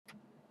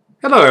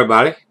Hello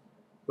everybody,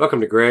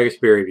 welcome to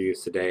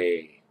Gregsbeerreviews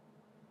today.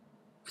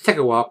 Let's take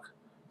a walk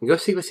and go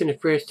see what's in the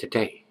fridge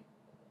today.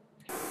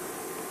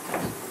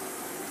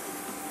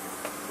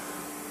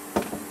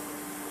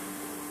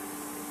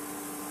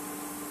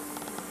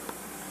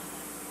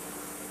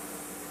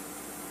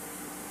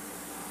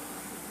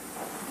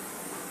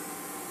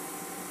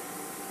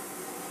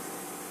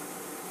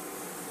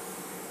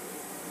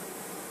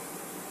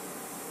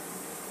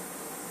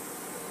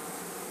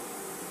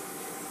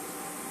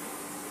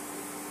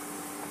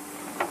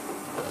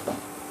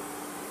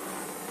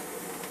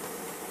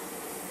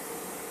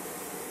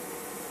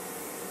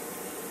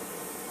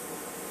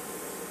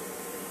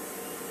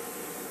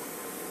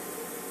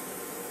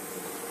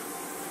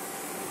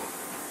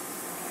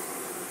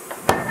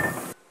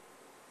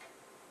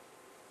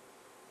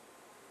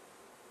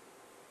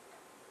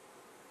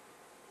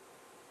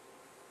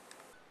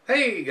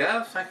 Hey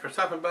guys, thanks for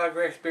stopping by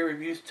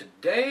Gregsbeerreviews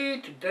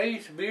today.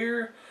 Today's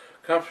beer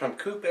comes from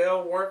Coop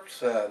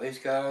Works. These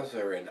guys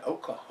are in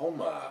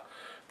Oklahoma.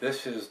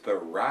 This is the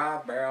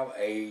Rye Barrel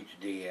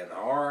Aged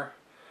DNR.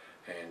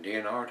 And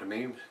DNR to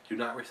me, do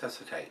not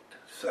resuscitate.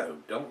 So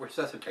don't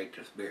resuscitate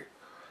this beer.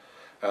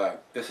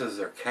 This is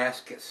their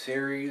Casket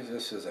series.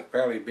 This is a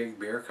fairly big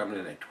beer coming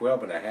in at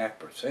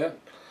 12.5%.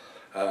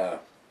 I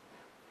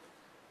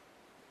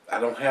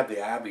don't have the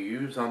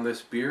IBUs on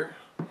this beer.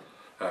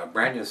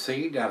 Brandon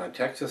C. down in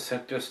Texas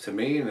sent this to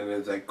me, and it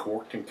is a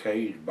corked and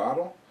caged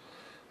bottle.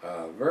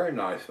 Very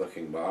nice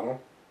looking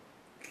bottle.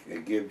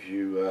 It gives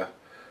you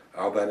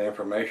all that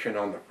information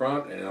on the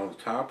front, and on the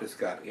top it's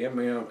got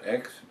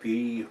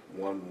MMXV11.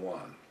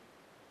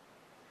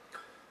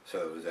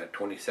 So is that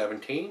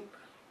 2017?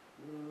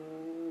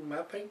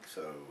 I think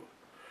so.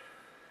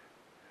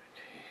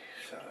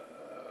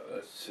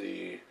 Let's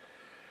see,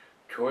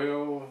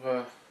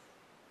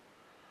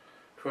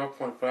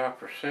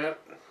 12.5%.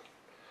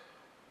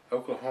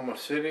 Oklahoma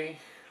City.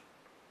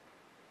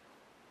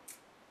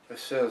 It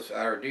says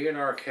our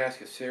DNR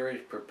Casket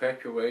series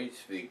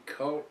perpetuates the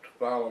cult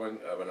following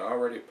of an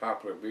already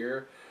popular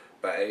beer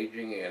by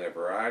aging in a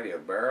variety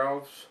of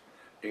barrels.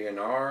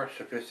 DNR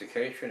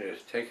sophistication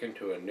is taken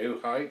to a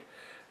new height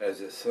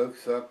as it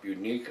soaks up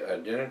unique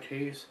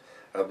identities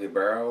of the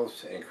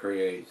barrels and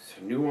creates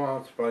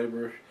nuanced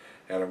flavors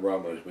and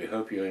aromas. We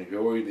hope you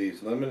enjoy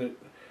these limited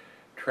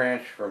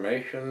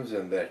transformations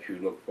and that you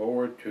look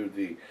forward to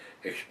the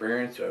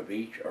experience of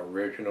each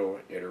original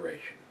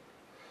iteration.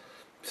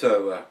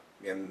 So,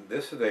 and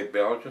this is a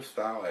Belgian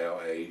style ale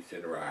aged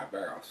in rye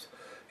barrels,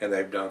 and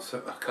they've done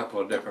a couple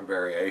of different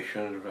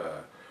variations.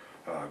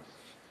 I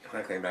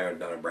think they may have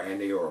done a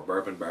brandy or a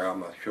bourbon barrel,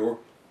 I'm not sure.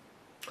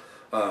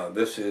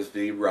 This is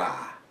the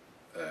rye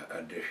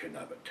edition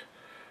of it.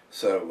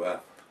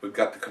 So we've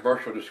got the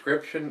commercial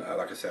description.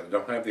 Like I said, I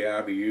don't have the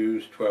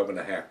IBUs,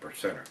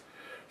 12.5%.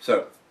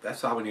 So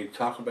that's all we need to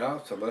talk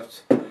about. So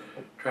let's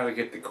try to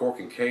get the cork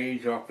and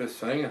cage off this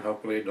thing, and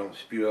hopefully it don't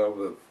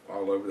spew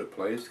all over the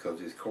place, because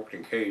these cork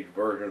and cage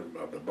versions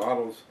of the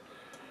bottles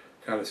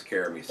kind of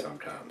scare me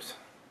sometimes.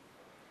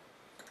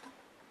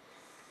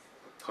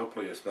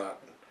 Hopefully it's not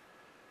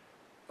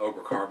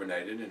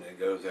overcarbonated and it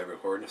goes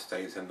everywhere and it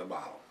stays in the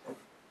bottle.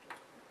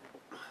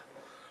 The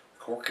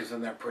cork is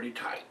in there pretty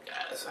tight,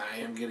 guys. I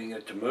am getting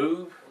it to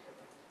move.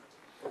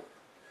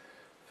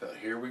 So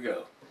here we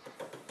go.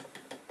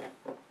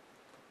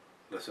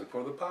 Listen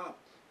for the pop.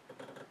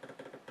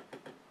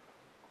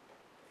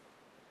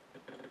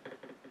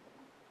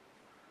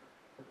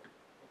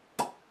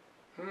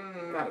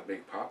 Not a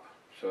big pop,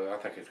 so I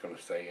think it's going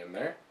to stay in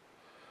there.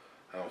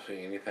 I don't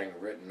see anything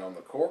written on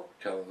the cork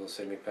tells us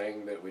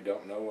anything that we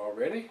don't know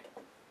already.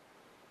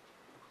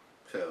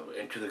 So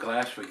into the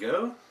glass we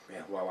go,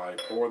 and while I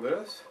pour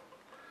this,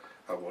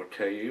 I will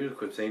tell you the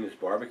cuisine is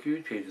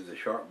barbecue, cheese is a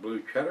sharp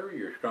blue cheddar,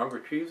 your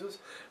stronger cheeses,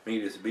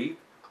 meat is beef,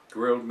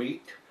 grilled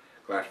meat,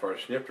 glass for a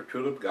snifter,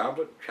 tulip,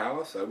 goblet,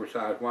 chalice,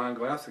 oversized wine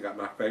glass. I got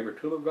my favorite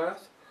tulip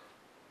glass.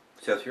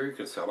 It says here you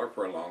can sell her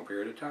for a long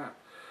period of time.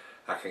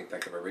 I can't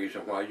think of a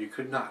reason why you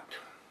could not.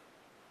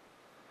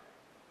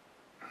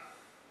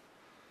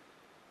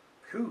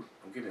 Whew,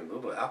 I'm getting a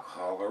little bit of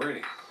alcohol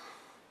already.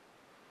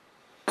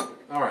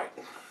 Alright,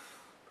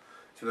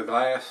 to the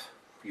glass,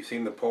 you've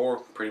seen the pour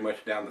pretty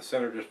much down the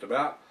center just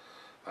about.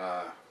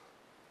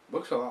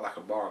 Looks a lot like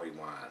a barley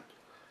wine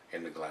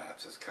in the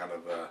glass. It's kind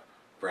of a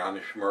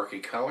brownish murky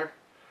color.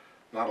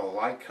 Not a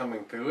light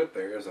coming through it.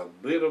 There is a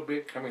little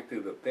bit coming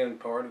through the thin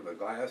part of the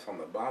glass on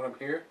the bottom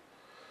here.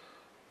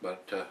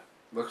 But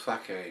looks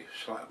like a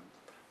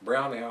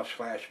brown ale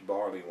 /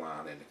 barley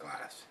wine in the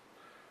glass.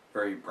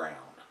 Very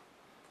brown.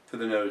 To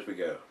the nose we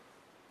go.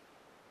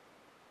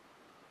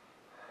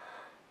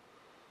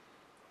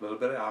 A little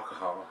bit of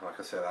alcohol. Like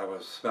I said, I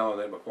was smelling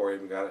it before I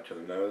even got it to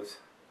the nose.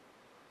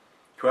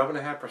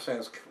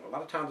 12.5%. A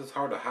lot of times it's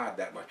hard to hide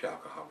that much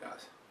alcohol,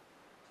 guys.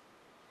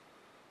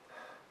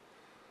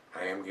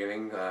 I am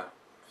getting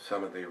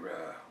some of the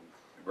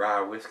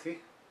rye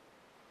whiskey.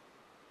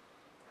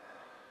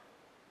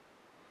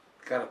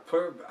 Got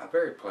a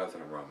very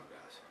pleasant aroma,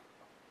 guys.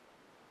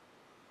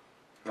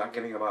 Not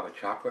getting a lot of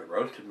chocolate,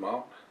 roasted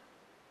malt.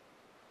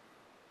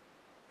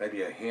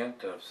 Maybe a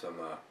hint of some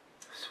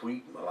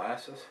sweet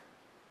molasses.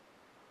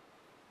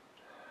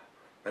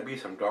 Maybe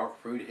some dark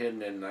fruit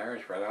hidden in there.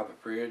 It's right out of the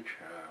fridge.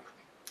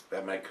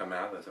 That may come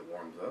out as it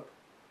warms up.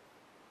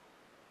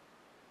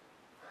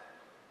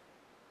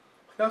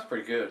 Smells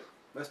pretty good.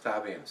 Let's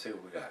dive in and see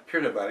what we got.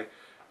 Cheers, everybody.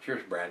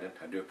 Cheers, Brandon.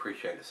 I do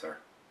appreciate it, sir.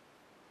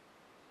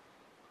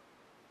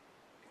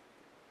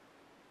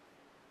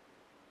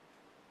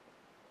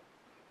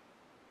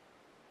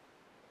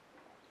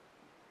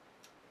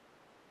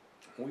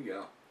 Oh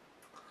yeah.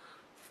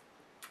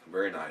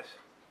 Very nice.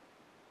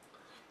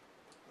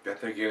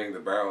 Got there getting the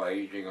barrel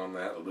aging on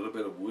that. A little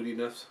bit of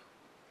woodiness.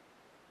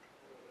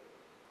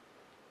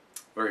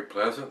 Very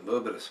pleasant. A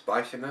little bit of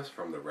spiciness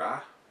from the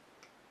rye.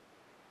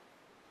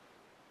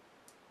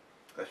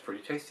 That's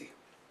pretty tasty.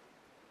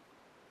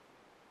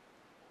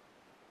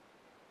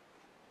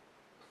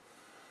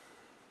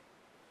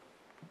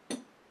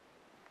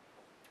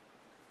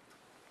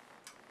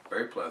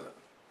 Very pleasant.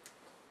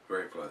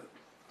 Very pleasant.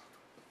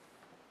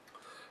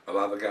 A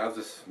lot of the guys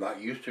that's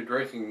not used to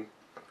drinking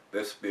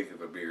this big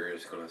of a beer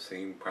is going to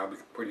seem probably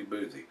pretty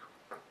boozy.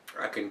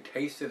 I can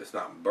taste it. It's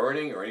not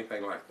burning or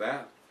anything like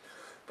that,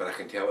 but I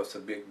can tell it's a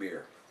big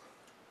beer.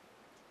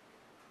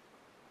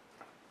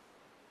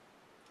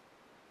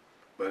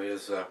 But it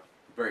is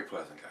very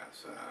pleasant,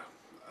 guys.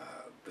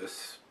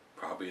 This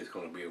probably is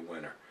going to be a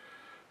winner.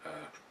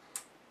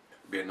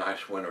 Be a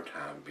nice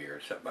wintertime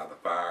beer, set by the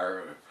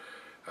fire,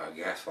 or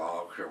gas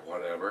logs, or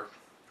whatever.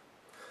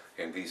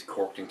 And these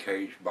corked and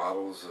caged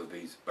bottles of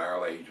these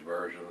barrel-aged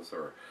versions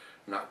are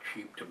not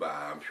cheap to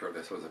buy. I'm sure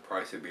this was a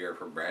pricey beer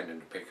for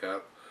Brandon to pick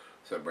up.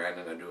 So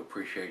Brandon, I do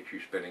appreciate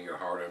you spending your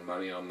hard-earned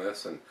money on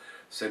this and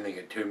sending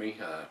it to me.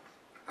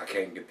 I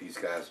can't get these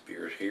guys'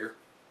 beers here.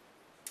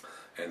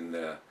 And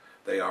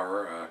they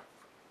are,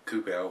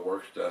 Coop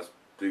Works does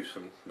do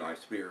some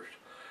nice beers.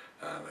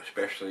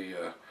 Especially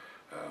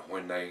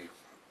when they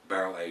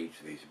barrel-age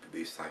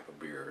these type of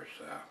beers.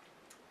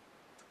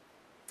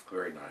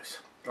 Very nice.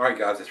 Alright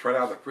guys, it's right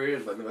out of the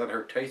fridge. Let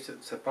her taste it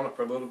and sip on it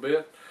for a little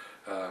bit.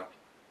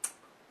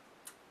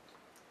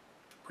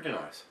 Pretty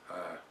nice.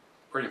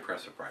 Pretty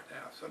impressive right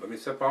now. So let me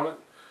sip on it,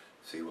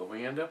 see what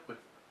we end up with.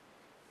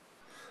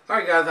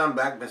 Alright guys, I'm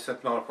back. Been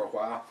sipping on it for a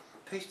while.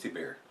 Tasty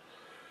beer.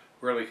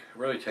 Really,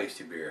 really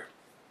tasty beer.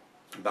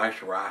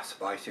 Nice rye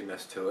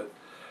spiciness to it.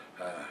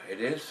 It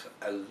is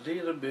a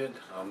little bit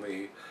on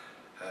the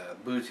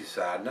boozy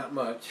side. Not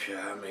much.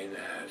 I mean,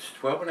 it's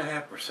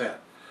 12.5%.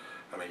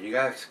 I mean, you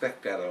gotta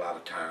expect that a lot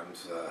of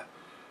times.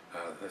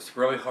 It's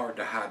really hard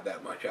to hide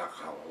that much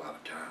alcohol a lot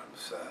of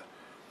times.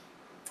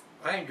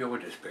 I enjoy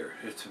this beer.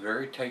 It's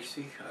very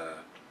tasty.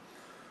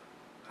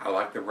 I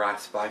like the rye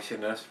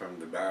spiciness from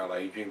the barrel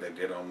aging they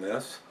did on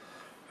this.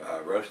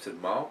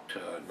 Roasted malt,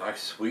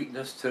 nice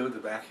sweetness to the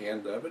back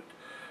end of it.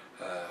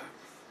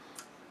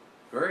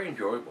 Very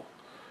enjoyable.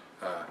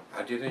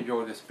 I did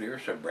enjoy this beer,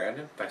 so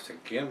Brandon, thanks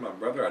again, my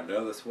brother. I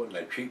know this wasn't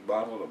a cheap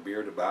bottle of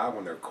beer to buy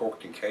when they're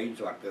corked and caged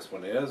like this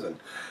one is,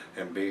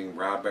 and being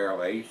rye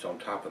barrel aged on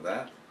top of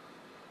that.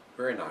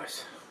 Very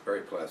nice,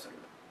 very pleasant,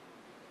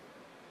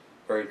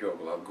 very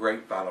enjoyable. A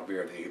great final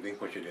beer of the evening,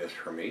 which it is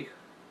for me.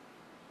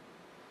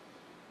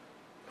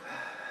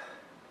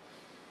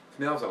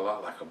 Smells a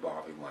lot like a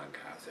barley wine,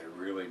 guys. It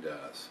really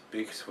does.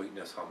 Big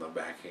sweetness on the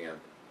back end.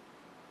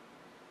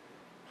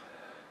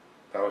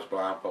 If I was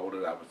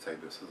blindfolded, I would say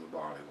this is a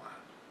barley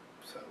wine.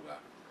 So,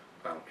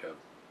 final chug.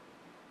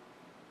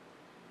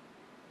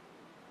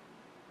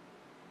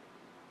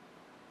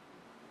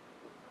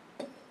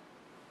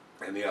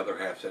 And the other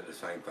half said the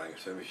same thing.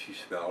 As soon as she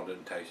smelled it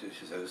and tasted it,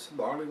 she said, "Is this a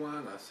barley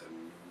wine?" I said,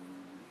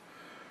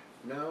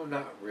 "No,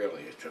 not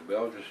really. It's a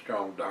Belgian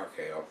strong dark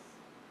ale."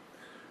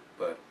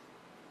 But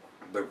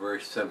they're very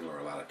similar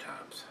a lot of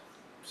times.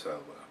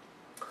 So,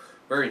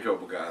 very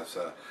enjoyable, guys.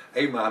 A-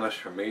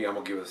 for me. I'm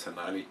going to give this a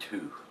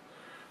 92.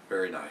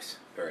 Very nice,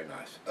 very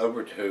nice.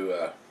 Over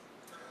to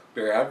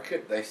Beer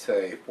Advocate, they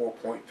say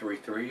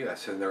 4.33.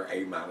 That's in their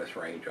A-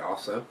 range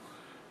also.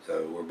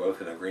 So we're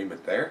both in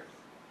agreement there.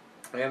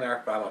 And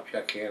our final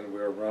check-in,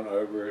 we'll run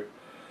over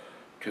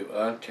to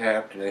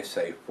Untapped, and they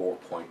say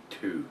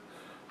 4.2.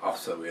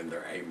 Also in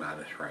their A-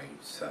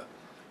 range. So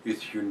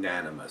it's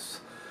unanimous.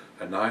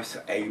 A nice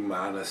A-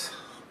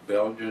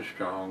 Belgian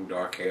strong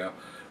dark ale.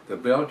 The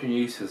Belgian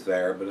yeast is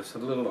there, but it's a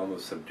little on the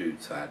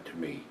subdued side to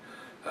me.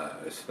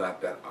 It's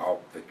not that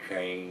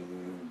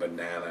off-the-chain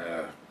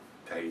banana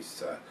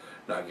taste,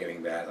 not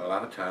getting that. A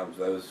lot of times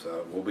those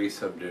will be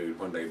subdued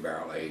when they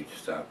barrel age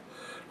stuff,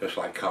 just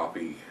like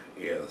coffee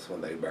is when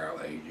they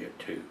barrel age it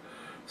too.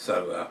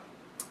 So,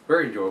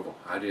 very enjoyable.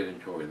 I did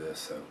enjoy this.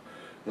 So,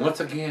 once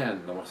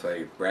again, I want to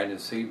say, Brandon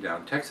C.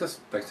 down in Texas,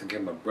 thanks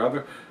again, my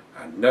brother.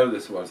 I know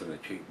this wasn't a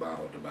cheap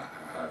bottle to buy.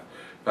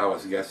 If I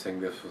was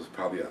guessing, this was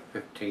probably a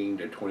 $15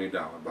 to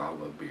 $20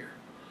 bottle of beer.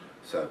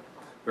 So,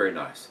 very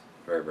nice.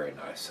 Very, very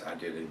nice. I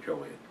did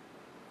enjoy it.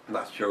 I'm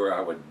not sure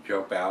I would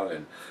jump out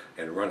and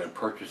run and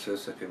purchase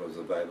this if it was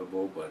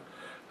available, but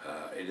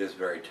it is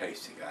very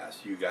tasty, guys.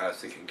 You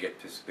guys that can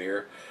get this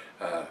beer,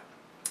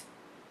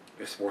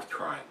 it's worth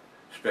trying,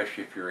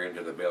 especially if you're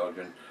into the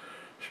Belgian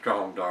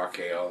strong dark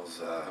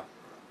ales,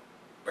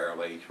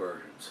 barrel aged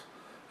versions.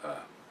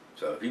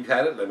 So if you've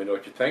had it, let me know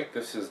what you think.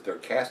 This is their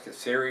Casket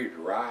Series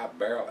Rye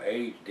Barrel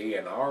Aged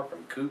DNR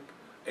from Coop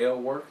Ale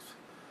Works.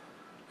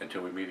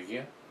 Until we meet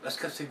again, let's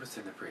go see what's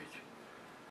in the fridge.